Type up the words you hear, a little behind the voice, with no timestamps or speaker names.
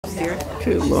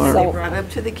Good Lord. So They brought up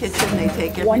to the kitchen, they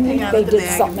take one everything week out they of the did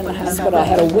bag. something in the hospital. I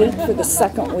had to wait for the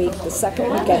second week. The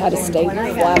second week I had to stay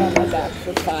flat on my back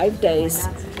for 5 days.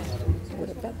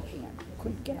 With a bedpan.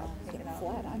 Couldn't get up. Get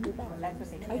flat on your back.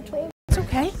 I told It's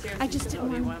okay. I just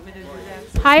didn't want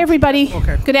to. Hi, everybody.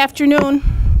 Okay. Good afternoon.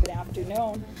 Good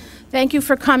afternoon. Thank you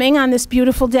for coming on this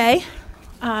beautiful day.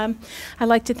 I'd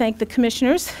like to thank the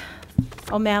commissioners,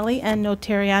 O'Malley and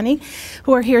Notariani,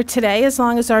 who are here today, as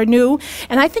long as our new.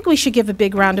 And I think we should give a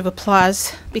big round of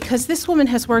applause, because this woman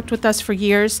has worked with us for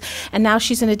years, and now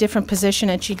she's in a different position,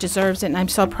 and she deserves it, and I'm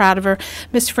so proud of her.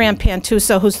 Miss Fran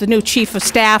Pantuso, who's the new Chief of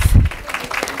Staff.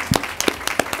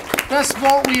 Best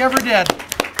vote we ever did.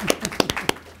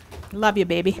 Love you,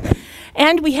 baby.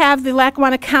 And we have the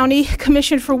Lackawanna County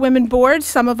Commission for Women Board.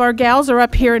 Some of our gals are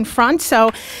up here in front,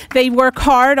 so they work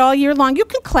hard all year long. You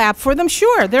can clap for them,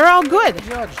 sure. They're all good.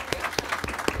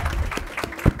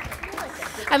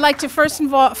 I'd like to first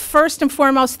and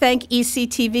foremost thank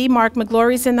ECTV. Mark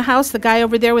McGlory's in the house, the guy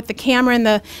over there with the camera and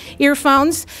the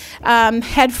earphones,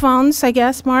 headphones, I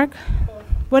guess, Mark?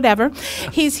 Whatever.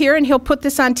 He's here, and he'll put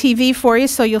this on TV for you,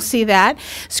 so you'll see that.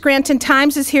 Scranton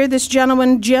Times is here, this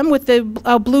gentleman, Jim, with the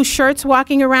blue shirts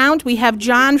walking around. We have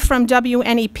John from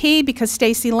WNEP, because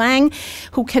Stacy Lang,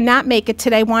 who cannot make it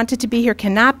today, wanted to be here,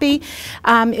 cannot be,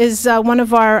 is one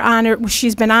of our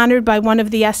she's been honored by one of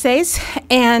the essays.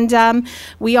 And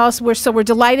we're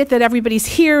delighted that everybody's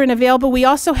here and available. We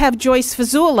also have Joyce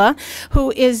Fazula,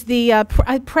 who is the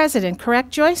president, correct,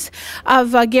 Joyce,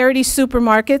 of Garrity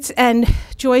Supermarkets. And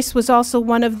Joyce was also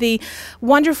one of the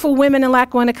wonderful women in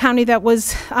Lackawanna County that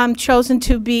was chosen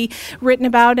to be written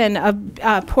about and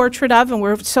a portrait of, and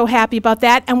we're so happy about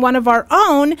that. And one of our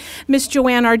own, Miss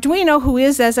Joanne Arduino, who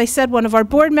is, as I said, one of our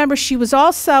board members. She was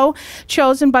also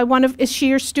chosen by is she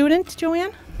your student,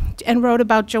 Joanne? And wrote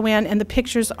about Joanne, and the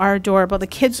pictures are adorable. The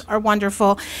kids are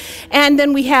wonderful. And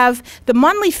then we have the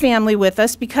Munley family with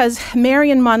us, because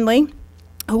Marion Munley,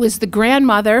 who is the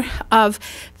grandmother of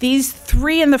these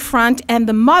three in the front, and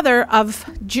the mother of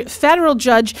federal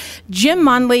judge Jim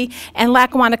Munley and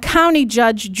Lackawanna County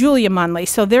Judge Julia Munley.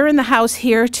 So they're in the house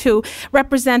here to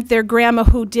represent their grandma,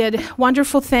 who did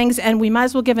wonderful things. And we might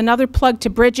as well give another plug to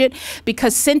Bridget,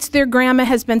 because since their grandma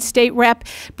has been state rep,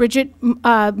 Bridget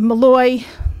Malloy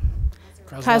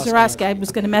Kozarowski, I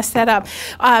was going to mess that up,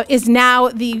 is now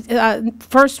the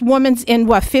first woman in,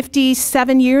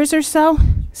 57 years or so?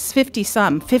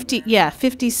 50-some, 50, yeah,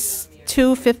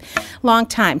 52, 50, long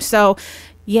time. So,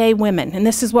 yay, women. And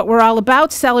this is what we're all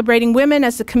about, celebrating women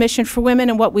as the Commission for Women,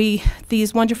 and what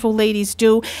these wonderful ladies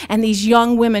do, and these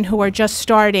young women who are just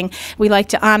starting. We like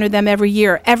to honor them every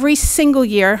year. Every single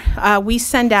year, we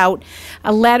send out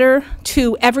a letter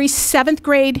to every 7th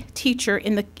grade teacher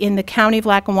in the county of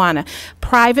Lackawanna,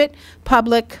 private,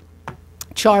 public,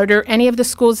 charter, any of the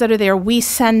schools that are there. We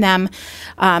send them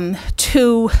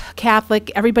to Catholic.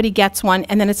 Everybody gets one,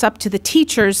 and then it's up to the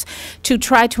teachers to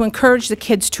try to encourage the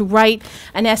kids to write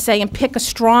an essay and pick a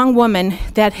strong woman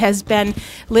that has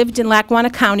lived in Lackawanna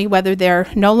County, whether they're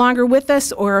no longer with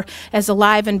us or as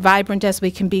alive and vibrant as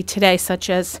we can be today, such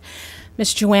as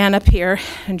Miss Joanne up here,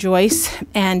 and Joyce,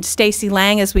 and Stacy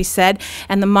Lang, as we said,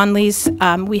 and the Munleys.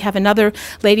 We have another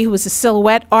lady who was a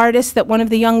silhouette artist that one of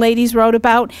the young ladies wrote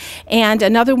about, and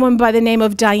another woman by the name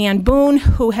of Diane Boone,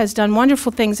 who has done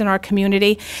wonderful things in our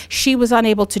community. She was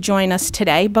unable to join us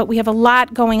today, but we have a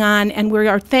lot going on, and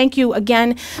thank you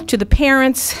again to the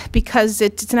parents, because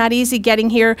it's not easy getting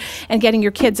here and getting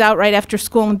your kids out right after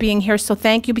school and being here. So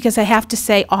thank you, because I have to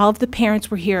say all of the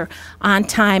parents were here on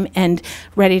time and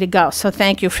ready to go. So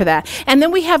thank you for that. And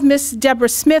then we have Miss Deborah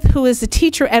Smith, who is a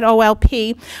teacher at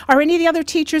OLP. Are any of the other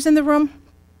teachers in the room?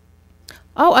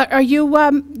 Oh, are you,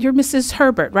 you're Mrs.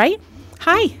 Herbert, right?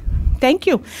 Hi, thank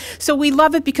you. So we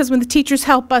love it, because when the teachers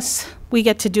help us, we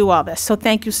get to do all this. So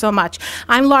thank you so much.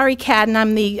 I'm Laurie Cadden.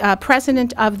 I'm the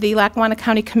president of the Lackawanna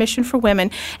County Commission for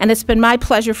Women, and it's been my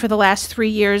pleasure for the last 3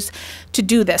 years to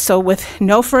do this. So with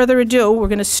no further ado, we're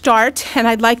going to start, and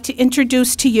I'd like to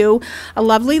introduce to you a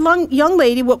lovely young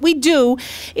lady. What we do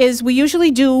is we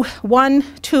usually do 1,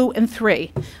 2, and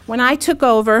 3. When I took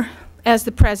over as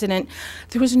the president,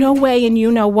 there was no way, and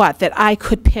you know what, that I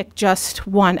could pick just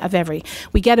one of every.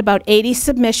 We get about 80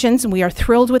 submissions, and we are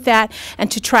thrilled with that.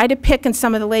 And to try to pick, and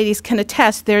some of the ladies can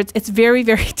attest, it's very,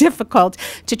 very difficult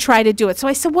to try to do it. So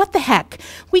I said, what the heck?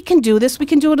 We can do this. We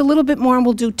can do it a little bit more, and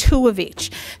we'll do 2 of each.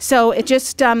 So it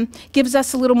just gives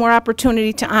us a little more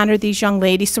opportunity to honor these young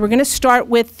ladies. So we're going to start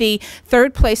with the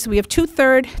 3rd place. So we have 2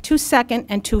 third, 2 second,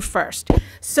 and 2 first.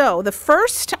 So the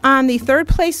first on the 3rd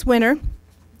place winner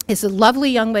is a lovely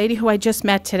young lady who I just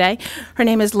met today. Her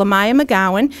name is Lamaya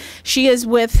McGowan. She is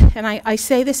with, and I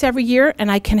say this every year,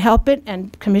 and I can help it,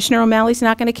 and Commissioner O'Malley's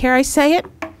not going to care I say it,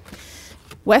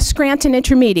 West Scranton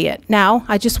Intermediate. Now,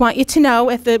 I just want you to know,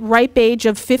 at the ripe age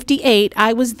of 58,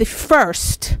 I was the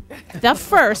first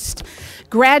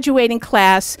graduating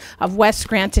class of West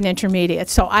Scranton Intermediate.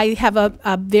 So I have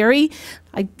a very,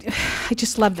 I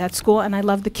just love that school, and I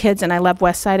love the kids, and I love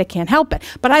West Side. I can't help it.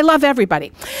 But I love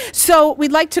everybody. So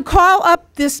we'd like to call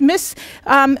up this Miss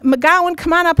McGowan.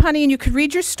 Come on up, honey, and you could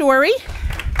read your story.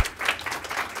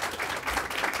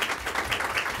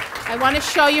 I want to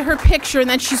show you her picture, and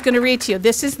then she's going to read to you.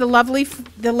 This is the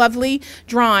lovely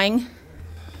drawing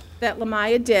that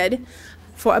Lamaya did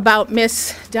about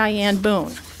Miss Diane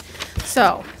Boone.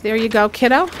 So there you go,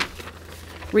 kiddo.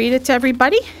 Read it to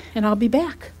everybody, and I'll be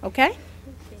back, okay?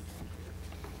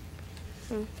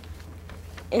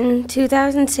 In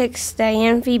 2006,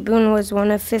 Diane V. Boone was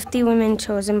one of 50 women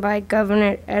chosen by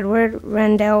Governor Edward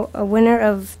Rendell, a winner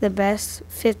of the best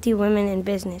 50 women in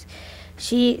business.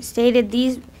 He stated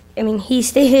these women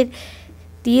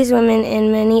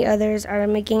and many others are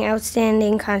making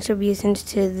outstanding contributions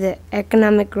to the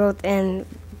economic growth and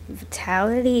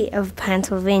vitality of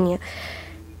Pennsylvania.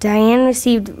 Diane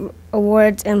received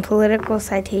awards and political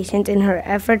citations in her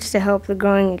efforts to help the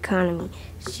growing economy.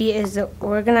 She is the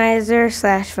organizer /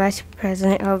 vice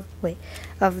president of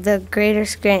the Greater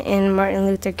Scranton Martin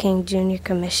Luther King Jr.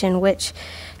 Commission, which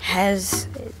has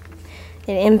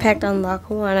an impact on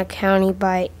Lackawanna County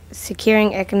by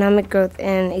securing economic growth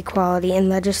and equality and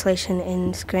legislation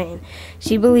in Scranton.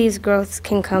 She believes growth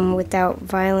can come without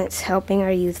violence, helping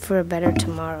our youth for a better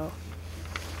tomorrow.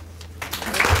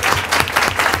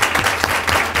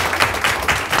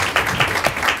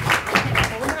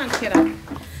 Hold on, kiddo.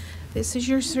 This is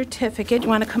your certificate. You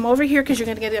want to come over here because you're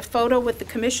going to get a photo with the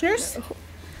commissioners?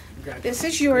 This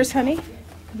is yours, honey.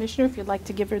 Commissioner, if you'd like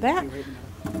to give her that.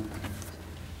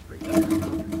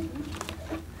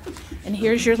 And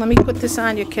here's your, let me put this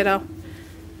on you, kiddo.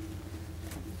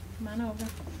 Come on over.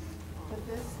 Put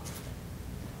this.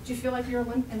 Do you feel like you're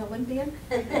an Olympian?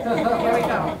 Here we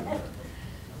go.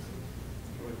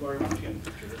 Glory, once again,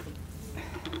 picture this one.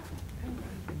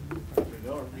 There we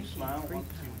go. Everybody smile. 1, 2,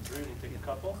 3. We'll take a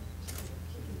couple.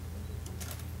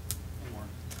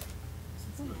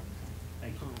 One more.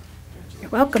 Thank you. You're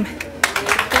welcome.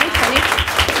 Thanks, honey.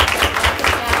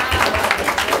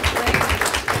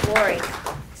 Lori,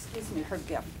 excuse me, her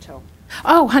gift, too.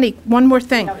 Oh, honey, one more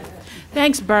thing.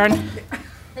 Thanks, Bern.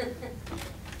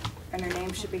 And her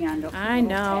name should be on the I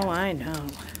know.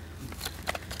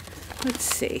 Let's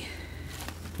see.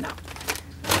 No,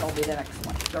 That'll be the next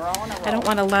one. They're all in a row. I don't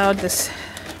want to loud this.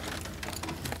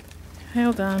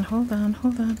 Hold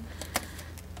on.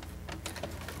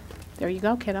 There you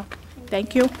go, kiddo.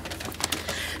 Thank you.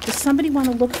 Does somebody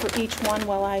want to look for each one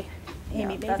while I,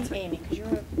 Amy, maybe Amy, because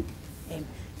you're Amy.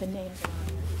 The names are on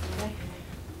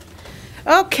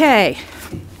there, okay? Okay.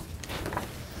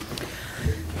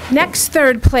 Next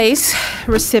third place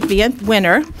recipient,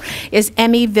 winner, is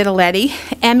Emmy Vitaletti.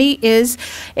 Emmy is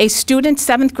a student,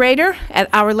 7th grader at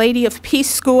Our Lady of Peace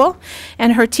School,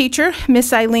 and her teacher,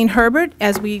 Miss Eileen Herbert,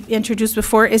 as we introduced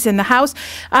before, is in the house.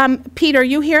 Pete, are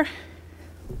you here?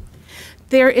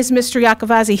 There is Mr.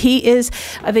 Yakovazzi. He is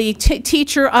the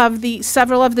teacher of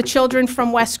several of the children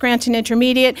from West Scranton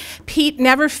Intermediate. Pete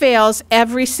never fails.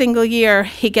 Every single year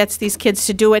he gets these kids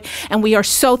to do it, and we are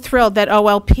so thrilled that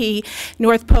OLP,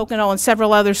 North Pocono, and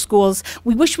several other schools,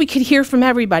 we wish we could hear from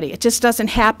everybody. It just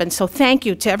doesn't happen. So thank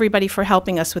you to everybody for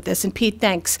helping us with this. And Pete,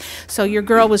 thanks. So your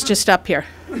girl was just up here.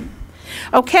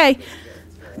 Okay.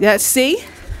 See?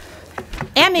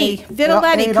 Emmy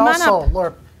Vitaletti, come on up.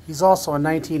 Laura, he's also a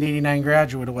 1989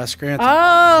 graduate of West Scranton.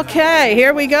 Okay,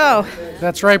 here we go.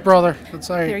 That's right, brother. That's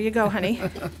right. Here you go, honey.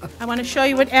 I want to show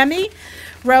you what Emmy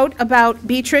wrote about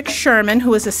Beatrix Sherman,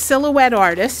 who is a silhouette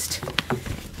artist.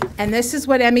 And this is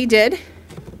what Emmy did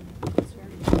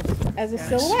as a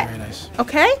silhouette. Very nice.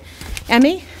 Okay?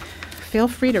 Emmy, feel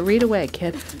free to read away,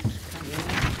 kid.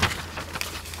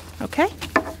 Okay?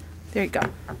 There you go.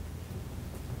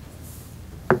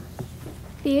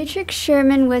 Beatrix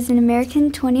Sherman was an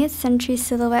American 20th century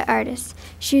silhouette artist.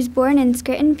 She was born in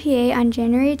Scranton, PA on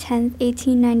January 10,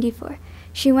 1894.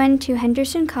 She went to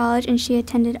Henderson College and she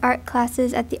attended art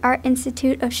classes at the Art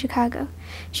Institute of Chicago.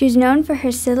 She was known for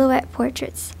her silhouette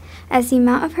portraits. As the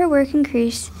amount of her work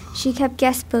increased, she kept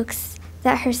guest books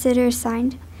that her sitters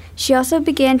signed. She also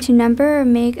began to number or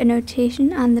make a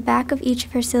notation on the back of each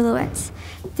of her silhouettes.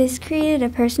 This created a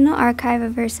personal archive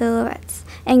of her silhouettes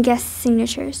and guest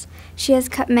signatures. She has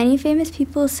cut many famous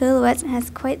people's silhouettes and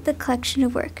has quite the collection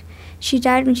of work. She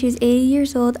died when she was 80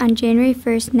 years old on January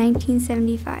 1st,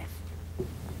 1975.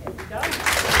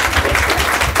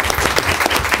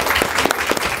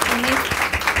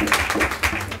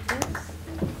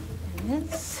 And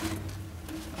this.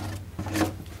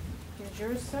 Here's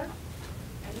yours, sir.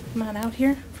 Come on out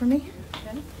here for me.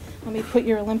 Okay. Let me put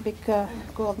your Olympic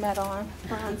gold medal on,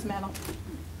 bronze medal.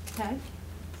 Okay.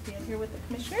 Stand here with the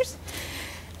commissioners.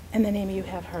 And then Amy, you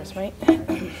have hers, right?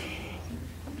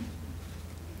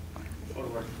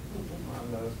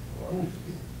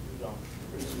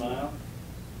 Smile.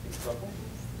 Couple.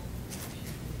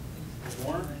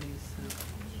 More.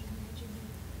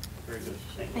 Very good.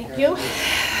 Thank you.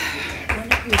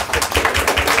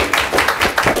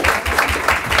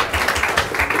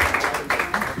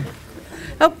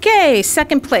 Okay,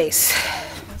 second place.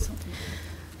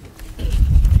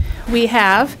 We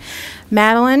have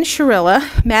Magdalene,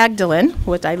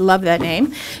 which I love that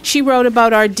name. She wrote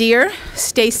about our dear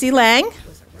Stacy Lang.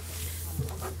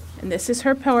 And this is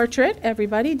her portrait,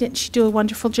 everybody. Didn't she do a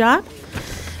wonderful job?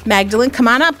 Magdalene, come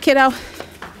on up, kiddo.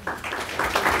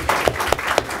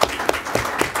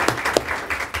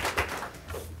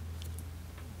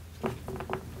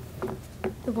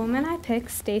 The woman I picked,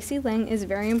 Stacy Lang, is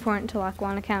very important to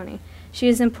Lackawanna County. She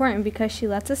is important because she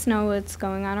lets us know what's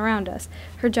going on around us.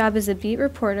 Her job is a beat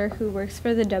reporter who works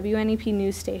for the WNEP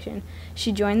news station.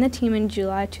 She joined the team in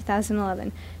July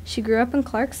 2011. She grew up in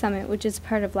Clark Summit, which is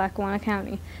part of Lackawanna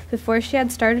County. Before she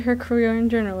had started her career in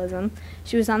journalism,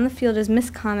 she was on the field as Miss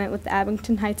Comet with the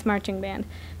Abington Heights Marching Band.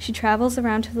 She travels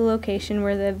around to the location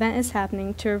where the event is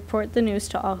happening to report the news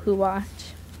to all who watch.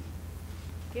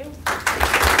 Thank you.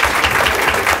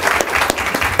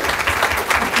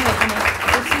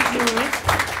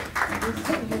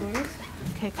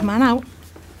 Okay, come on out.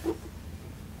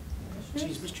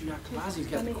 Geez, Mr. Yakabazi's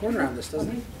got the corner on this,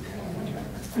 doesn't he?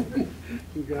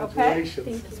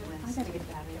 Congratulations. I gotta get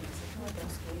that in.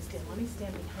 Let me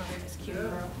stand behind this cute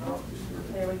girl.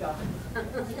 There we go.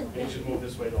 You should move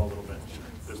this way a little bit.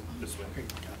 This way.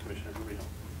 Commissioner, here we go.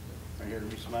 Right here,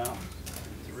 we smile.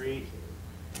 3.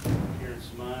 Here and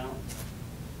smile.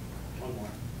 1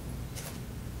 more.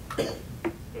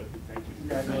 Good. Thank you.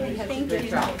 Thank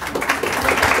you.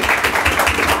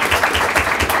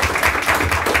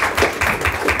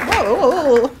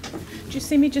 Whoa. Did you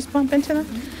see me just bump into them?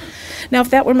 Now, if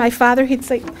that were my father, he'd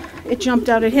say it jumped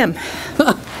out at him.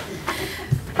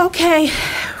 Okay,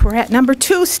 we're at number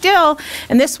 2 still,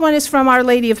 and this one is from Our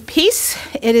Lady of Peace.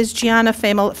 It is Gianna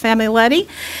Familetti,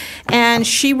 and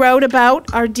she wrote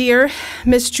about our dear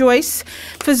Miss Joyce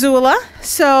Fazula.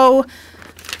 So,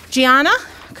 Gianna,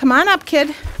 come on up,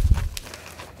 kid.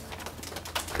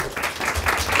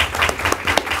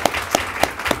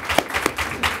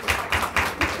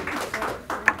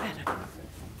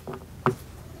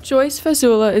 Joyce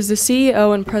Fazula is the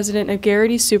CEO and president of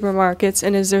Garrity Supermarkets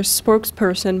and is their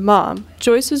spokesperson, Mom.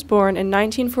 Joyce was born in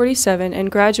 1947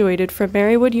 and graduated from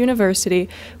Marywood University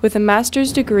with a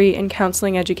master's degree in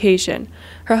counseling education.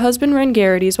 Her husband ran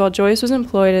Garrity's while Joyce was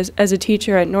employed as a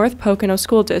teacher at North Pocono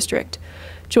School District.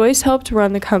 Joyce helped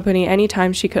run the company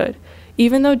anytime she could.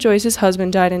 Even though Joyce's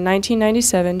husband died in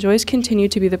 1997, Joyce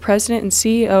continued to be the president and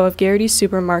CEO of Garrity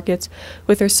Supermarkets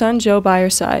with her son Joe by her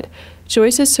side.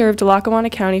 Joyce has served Lackawanna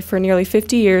County for nearly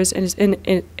 50 years and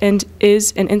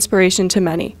is an inspiration to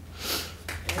many.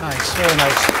 Nice, very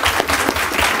nice.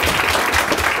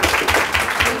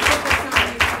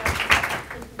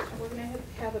 We're going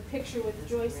to have a picture with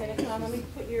Joyce in it. Let me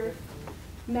put your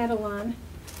medal on.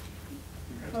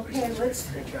 Okay, let's.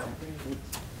 Here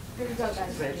we go,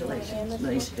 guys. Congratulations.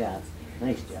 Nice job.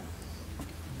 Nice job.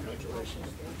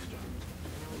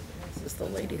 This is the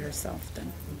lady herself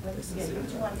then.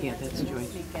 Yeah, that's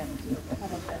Joyce.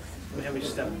 We have you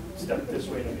step this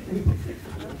way to me.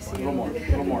 One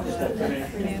more. Step to me.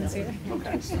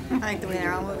 Okay. I like the way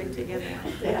they're all moving together.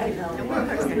 Yeah, I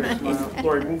know.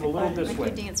 Lori, move a little this way.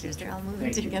 Like your dancers, they're all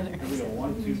moving Thank you. together. Here we go.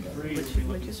 1, 2, 3. We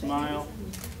look and smile.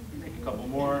 Make a couple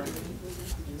more.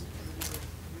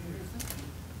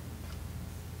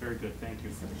 Very good. Thank you.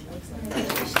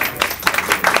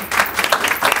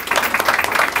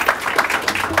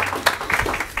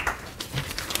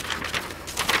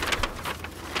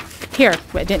 Here,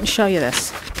 I didn't show you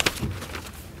this.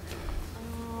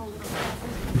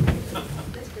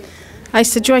 I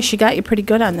said, Joyce, you got you pretty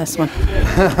good on this one.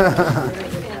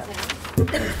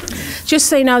 Just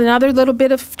so you know, another little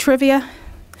bit of trivia.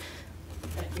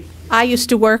 I used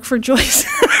to work for Joyce.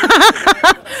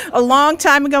 A long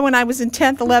time ago when I was in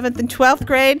 10th, 11th, and 12th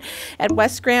grade at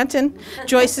West Scranton.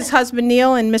 Joyce's husband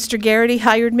Neil and Mr. Garrity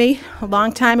hired me a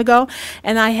long time ago,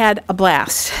 and I had a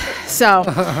blast. So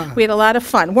we had a lot of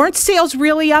fun. Weren't sales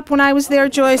really up when I was there,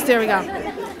 Joyce? There we go.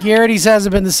 Garrity's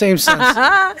hasn't been the same since.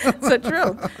 So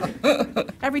true.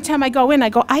 Every time I go in, I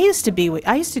go, I used to do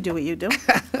what you do.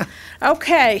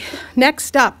 Okay,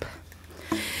 next up.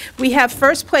 We have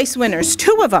first place winners,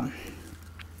 2 of them.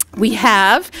 We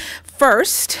have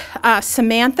first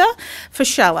Samantha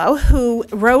Fischello, who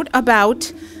wrote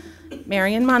about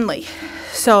Marion Munley.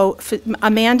 So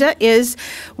Samantha, is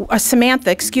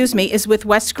with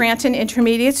West Scranton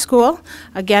Intermediate School,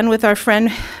 again with our friend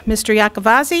Mr.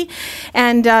 Yakavazi.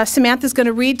 And Samantha's going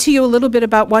to read to you a little bit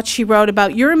about what she wrote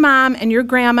about your mom and your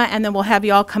grandma, and then we'll have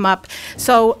you all come up.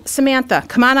 So Samantha,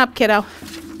 come on up, kiddo.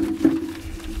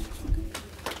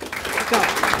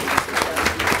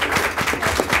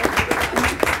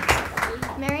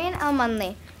 Marion L.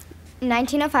 Munley,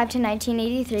 1905 to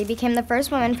 1983, became the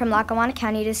first woman from Lackawanna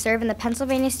County to serve in the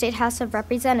Pennsylvania State House of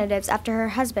Representatives after her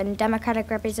husband, Democratic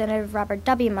Representative Robert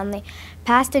W. Munley,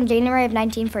 passed in January of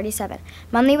 1947.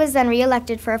 Munley was then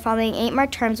re-elected for a following 8 more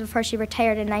terms before she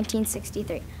retired in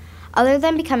 1963. Other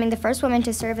than becoming the first woman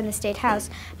to serve in the State House,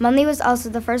 Munley was also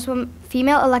the first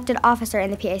female elected officer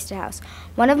in the PA State House.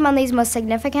 One of Munley's most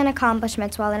significant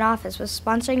accomplishments while in office was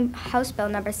sponsoring House Bill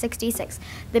No. 66.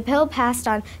 The bill passed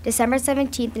on December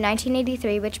 17,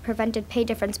 1983, which prevented pay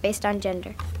difference based on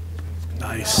gender.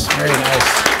 Nice, very nice.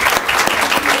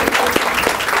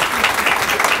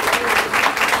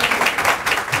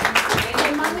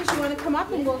 Hey, Munley, you want to come up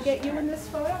and we'll get you in this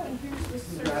photo? And here's the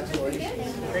certificate.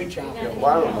 Great job. I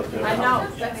know,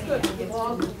 that's good. We'll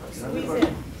all squeeze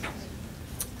in.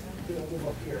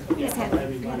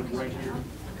 Right here.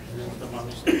 The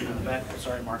mom's standing in the back.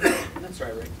 Sorry, Mark. That's all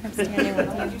right, Rick. I'm standing with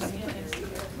you.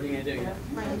 What are you going to do?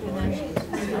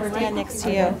 I'll stand next to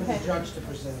you.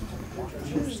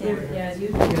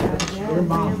 Your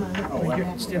mom.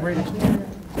 Stand right next to you.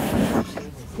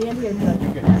 Stand here.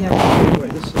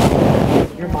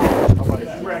 Your mom.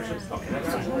 We're actually, okay, that's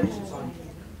fine.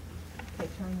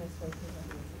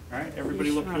 All right,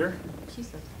 everybody look here.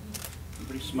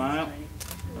 Everybody smile.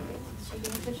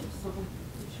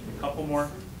 A couple more.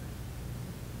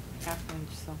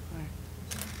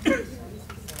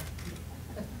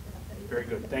 Very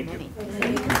good, thank you.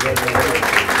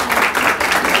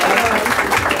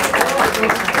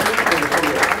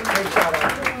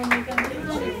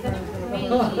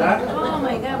 Oh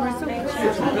my God, we're so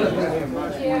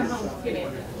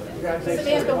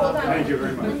Samantha, hold on. Thank you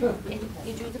very much.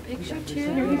 You drew the picture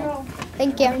too?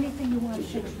 Thank you.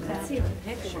 Let's see the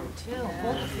picture too.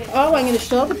 Oh, I'm going to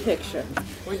show the picture.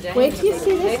 Wait till you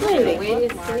see this lady.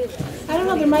 I don't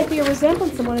know, there might be a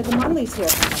resemblance to one of the Munleys here.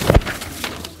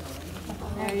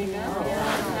 There you go.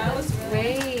 That was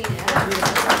great.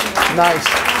 Nice.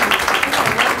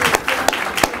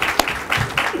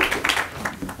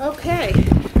 Okay.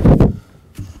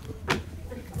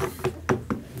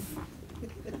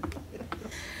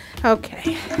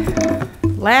 Okay.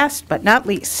 Last but not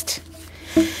least,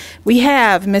 we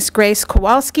have Miss Grace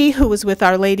Kowalski, who was with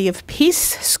Our Lady of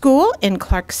Peace School in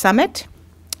Clark Summit.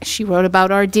 She wrote about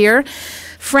our dear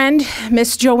friend,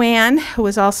 Miss Joanne, who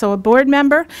is also a board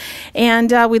member.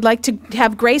 And we'd like to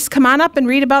have Grace come on up and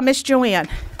read about Miss Joanne.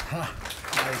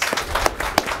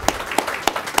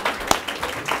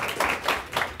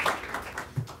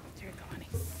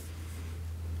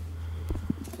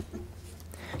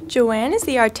 Joanne is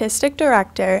the artistic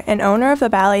director and owner of the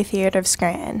Ballet Theatre of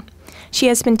Scranton. She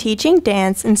has been teaching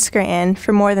dance in Scranton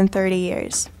for more than 30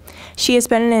 years. She has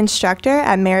been an instructor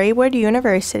at Marywood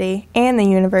University and the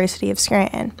University of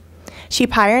Scranton. She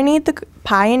pioneered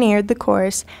the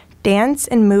course Dance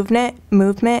and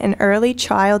Movement in Early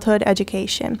Childhood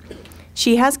Education.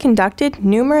 She has conducted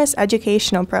numerous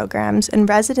educational programs and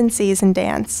residencies in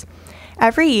dance.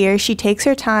 Every year, she takes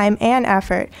her time and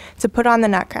effort to put on the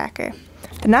Nutcracker.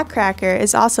 The Nutcracker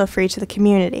is also free to the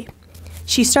community.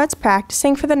 She starts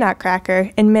practicing for the Nutcracker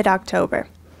in mid-October.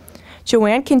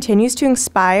 Joanne continues to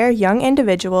inspire young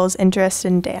individuals interested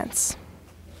in dance.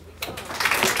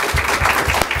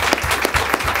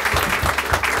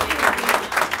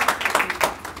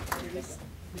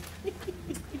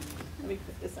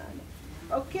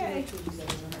 Okay.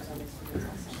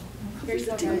 Here you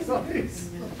go, guys.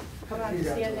 Come on,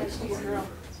 stand next to your girl.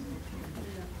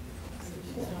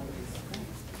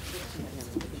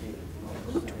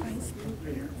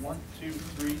 One, two,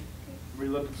 three. Everybody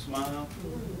look and smile.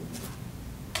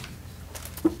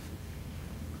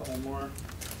 Couple more.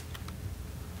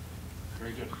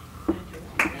 Very good.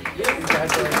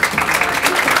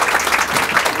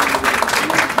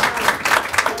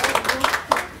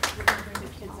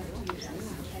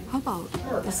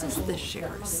 This is this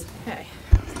year's. Okay.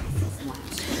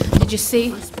 Did you see?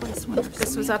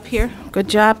 This was up here. Good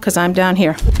job, because I'm down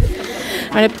here.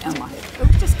 I'm gonna- Emma. It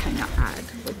was just kind of odd.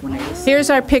 Like when I was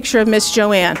Here's our picture of Miss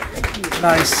Joanne.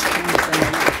 Nice.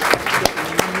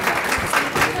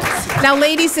 Now,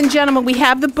 ladies and gentlemen, we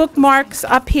have the bookmarks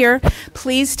up here.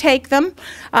 Please take them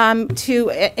to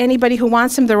anybody who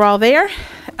wants them. They're all there.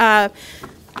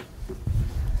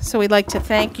 So we'd like to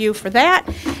thank you for that.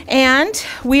 And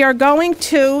we are going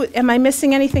to, am I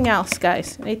missing anything else,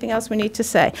 guys? Anything else we need to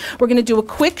say? We're going to do a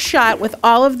quick shot with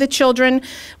all of the children,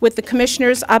 with the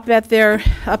commissioners up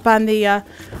on the,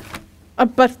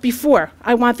 but before,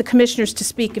 I want the commissioners to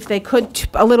speak, if they could,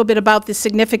 a little bit about the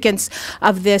significance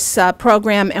of this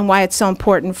program and why it's so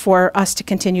important for us to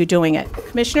continue doing it.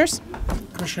 Commissioners?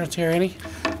 Commissioner Terriani?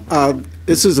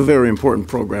 This is a very important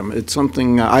program. It's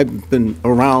something I've been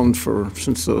around for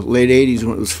since the late 80s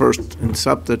when it was first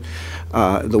incepted,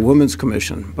 the Women's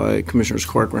Commission by Commissioners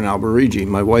Corcoran and Alberigi.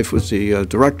 My wife was the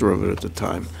director of it at the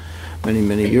time,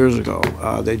 many years ago.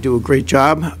 They do a great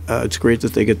job. It's great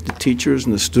that they get the teachers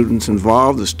and the students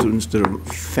involved. The students did a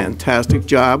fantastic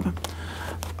job.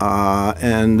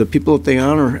 And the people that they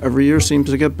honor every year seems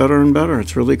to get better and better.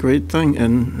 It's really a great thing,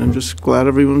 and I'm just glad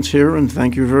everyone's here, and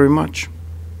thank you very much.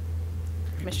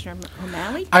 Commissioner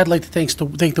O'Malley? I'd like to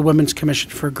thank the Women's Commission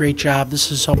for a great job.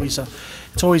 This is always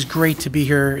it's always great to be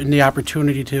here and the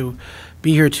opportunity to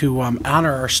be here to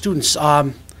honor our students.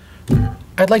 I'd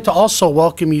like to also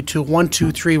welcome you to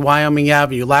 123 Wyoming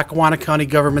Avenue, Lackawanna County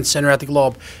Government Center at the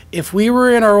Globe. If we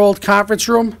were in our old conference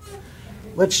room,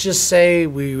 let's just say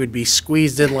we would be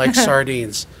squeezed in like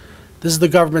sardines. This is the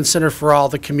Government Center for all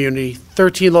the community.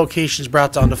 13 locations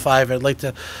brought down to 5. I'd like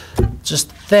to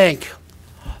just thank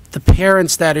the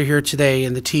parents that are here today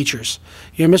and the teachers.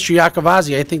 You know, Mr.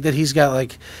 Yakovazi, I think that he's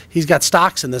got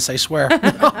stocks in this, I swear.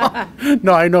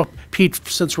 No, I know Pete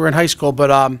since we're in high school, but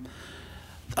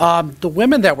the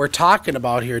women that we're talking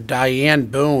about here, Diane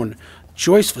Boone,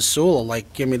 Joyce Fasula,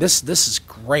 like, I mean, this is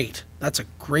great. That's a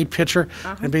great picture,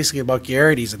 and basically about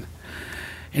Garrity's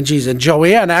and geez, and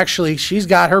Joanne, actually, she's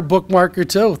got her bookmarker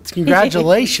too.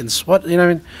 Congratulations. What, you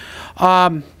know what I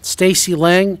mean? Stacy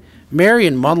Lang,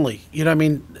 Marion Munley, you know what I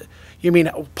mean? You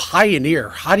mean pioneer.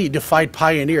 How do you define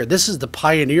pioneer? This is the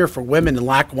pioneer for women in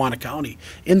Lackawanna County.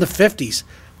 In the 50s,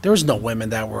 there was no women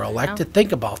that were elected. No.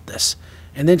 Think about this.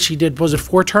 And then she did, was it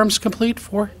 4 terms complete?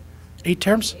 4? 8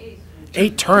 terms?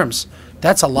 8 terms.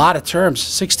 That's a lot of terms.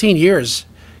 16 years.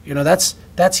 You know, that's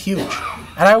huge.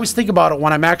 And I always think about it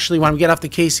when I'm getting off the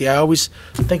Casey, I always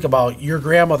think about your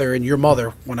grandmother and your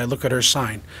mother when I look at her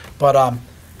sign. But, I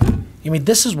mean,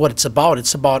 this is what it's about.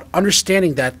 It's about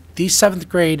understanding that these 7th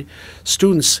grade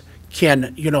students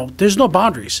can, you know, there's no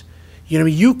boundaries. You know,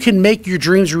 you can make your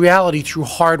dreams reality through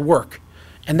hard work.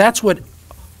 And that's what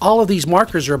all of these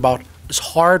markers are about, is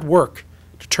hard work,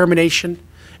 determination,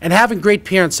 and having great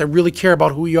parents that really care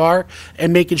about who you are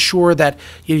and making sure that,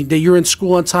 that you're in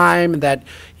school on time and that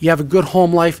you have a good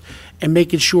home life, and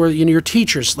making sure, you know, your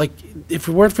teachers, like, if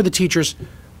it weren't for the teachers,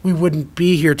 we wouldn't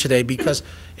be here today, because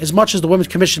as much as the Women's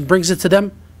Commission brings it to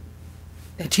them,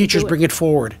 the teachers bring it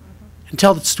forward and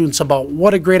tell the students about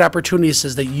what a great opportunity this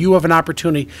is, that you have an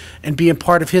opportunity and being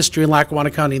part of history in Lackawanna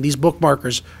County. And these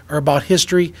bookmarkers are about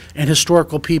history and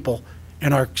historical people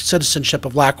and our citizenship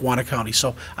of Lackawanna County.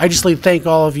 So I just like to thank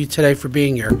all of you today for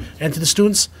being here. And to the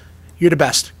students, you're the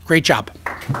best. Great job.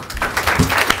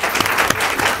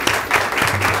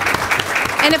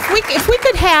 And if we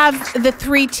could have the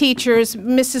 3 teachers,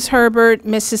 Mrs. Herbert,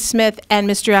 Mrs. Smith, and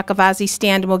Mr. Yakovazi,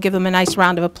 stand, and we'll give them a nice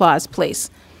round of applause,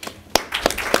 please.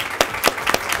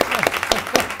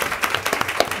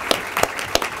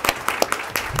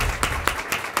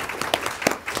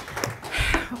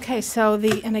 Okay, so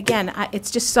and again,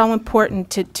 it's just so important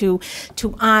to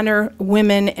honor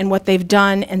women and what they've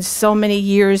done, and so many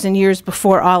years and years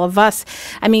before all of us.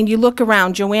 I mean, you look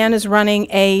around. Joanne is running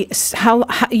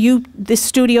this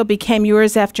studio became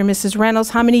yours after Mrs.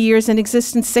 Reynolds. How many years in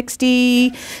existence?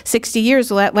 60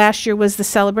 years. Well, last year was the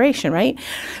celebration, right?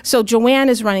 So Joanne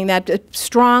is running that, a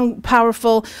strong,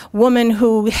 powerful woman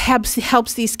who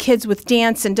helps these kids with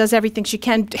dance and does everything she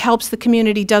can, helps the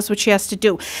community, does what she has to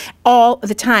do all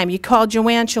the time. You call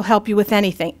Joanne, she'll help you with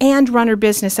anything, and run her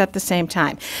business at the same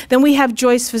time. Then we have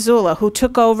Joyce Fasula, who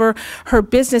took over her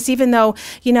business, even though,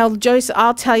 you know, Joyce,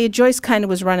 I'll tell you, Joyce kind of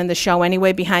was running the show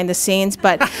anyway behind the scenes,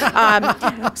 but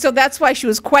so that's why she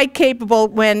was quite capable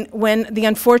when the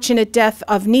unfortunate death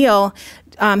of Neil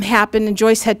happened, and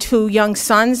Joyce had 2 young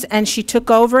sons, and she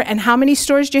took over. And how many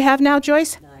stores do you have now,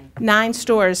 Joyce? 9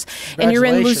 stores. And you're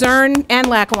in Luzerne and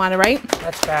Lackawanna, right?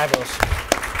 That's fabulous.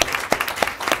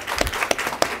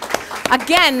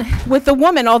 again, with the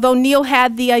woman, although Neil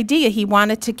had the idea, he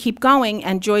wanted to keep going,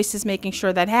 and Joyce is making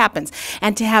sure that happens.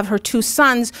 And to have her two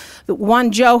sons,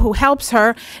 one Joe who helps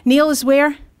her. Neil is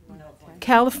where?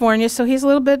 California, so he's a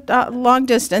little bit long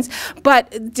distance,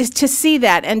 but just to see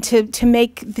that and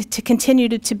to continue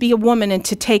to be a woman and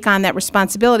to take on that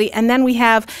responsibility. And then we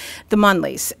have the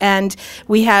Munleys, and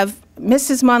we have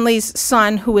Mrs. Munley's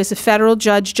son, who is a federal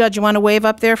judge. Judge, you want to wave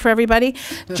up there for everybody?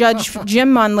 Judge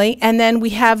Jim Munley. And then we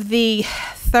have the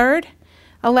third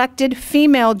elected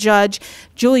female judge,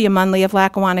 Julia Munley of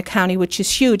Lackawanna County, which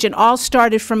is huge, and all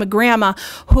started from a grandma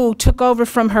who took over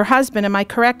from her husband, am I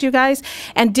correct, you guys?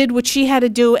 And did what she had to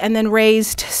do, and then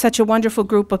raised such a wonderful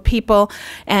group of people,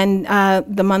 and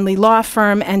the Munley Law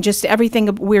Firm, and just everything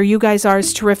where you guys are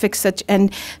is terrific.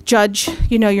 And Judge,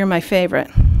 you know you're my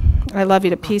favorite. I love you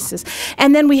to pieces.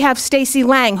 And then we have Stacy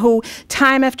Lang, who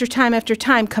time after time after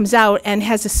time comes out and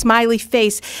has a smiley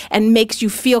face and makes you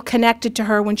feel connected to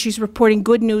her when she's reporting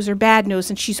good news or bad news,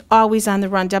 and she's always on the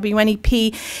run.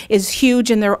 WNEP is huge,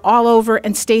 and they're all over,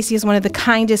 and Stacy is one of the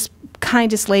kindest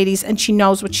ladies, and she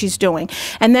knows what she's doing.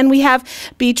 And then we have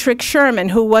Beatrix Sherman,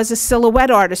 who was a silhouette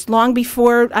artist long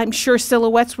before I'm sure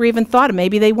silhouettes were even thought of.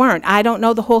 Maybe they weren't. I don't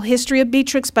know the whole history of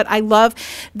Beatrix, but I love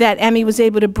that Emmy was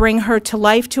able to bring her to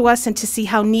life to us and to see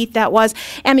how neat that was.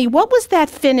 Emmy, what was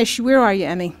that finish? Where are you,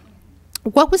 Emmy?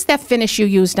 What was that finish you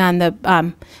used on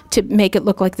the to make it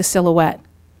look like the silhouette?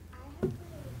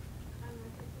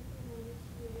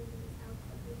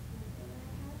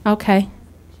 Okay.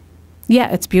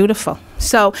 Yeah, it's beautiful.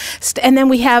 So, and then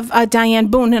we have Diane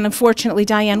Boone, and unfortunately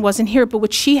Diane wasn't here, but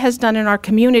what she has done in our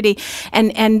community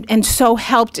and so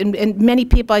helped, and many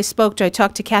people I spoke to, I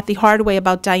talked to Kathy Hardaway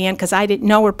about Diane because I didn't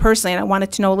know her personally and I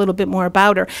wanted to know a little bit more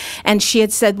about her. And she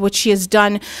had said what she has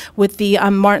done with the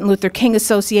Martin Luther King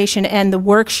Association and the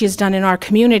work she has done in our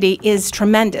community is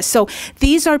tremendous. So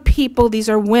these are people, these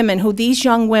are women, these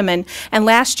young women, and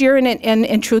last year,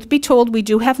 and truth be told, we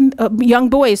do have young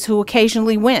boys who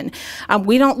occasionally win.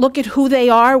 We don't look at who they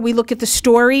are, we look at the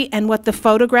story and what the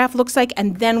photograph looks like,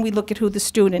 and then we look at who the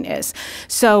student is.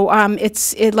 So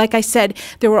like I said,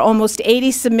 there were almost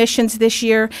 80 submissions this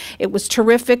year. It was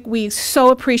terrific. We so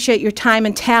appreciate your time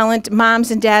and talent.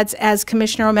 Moms and dads, as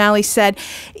Commissioner O'Malley said,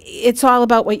 it's all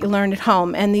about what you learn at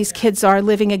home, and these kids are a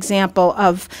living example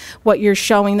of what you're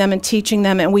showing them and teaching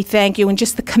them, and we thank you, and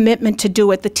just the commitment to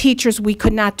do it. The teachers, we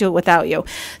could not do it without you.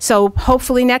 So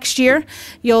hopefully next year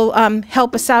you'll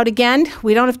help us out again.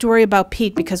 We don't have to worry about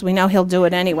Pete because we know he'll do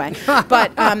it anyway.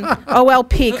 But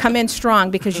OLP, come in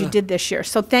strong because you did this year.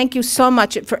 So thank you so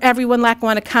much for everyone,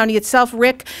 Lackawanna County itself.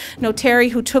 Rick Notary,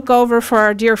 who took over for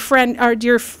our dear friend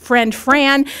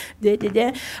Fran.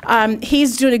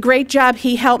 He's doing a great job.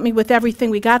 He helped me with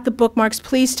everything. We got the bookmarks.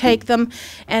 Please take them.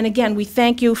 And again, we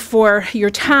thank you for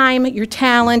your time, your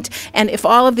talent, and if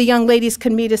all of the young ladies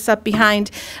can meet us up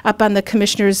on the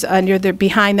commissioners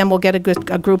behind them, we'll get a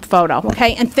group photo.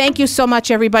 Okay? And thank you so much,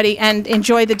 everybody, and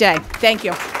enjoy the day. Thank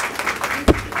you.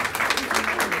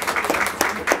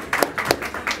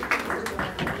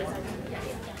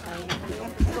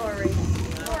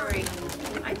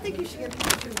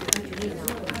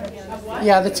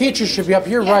 Yeah, the teacher should be up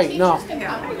here, right? No.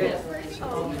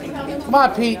 Come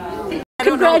on, Pete.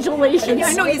 Congratulations.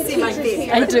 I know you see my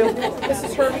face. I do. This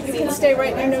is her. You can stay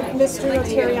right near Mr.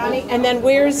 Notariani. And then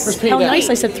where's Pete? How nice.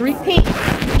 I said 3 Pete.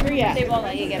 Where you at? They won't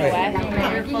let you get away.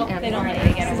 They don't let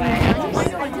you get away.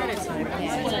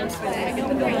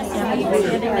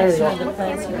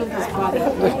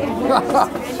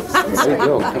 There you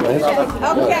go.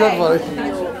 Okay.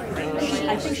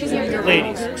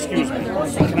 Ladies, excuse me.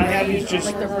 Can I have you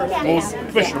just,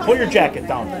 Commissioner, pull your jacket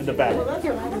down in the back.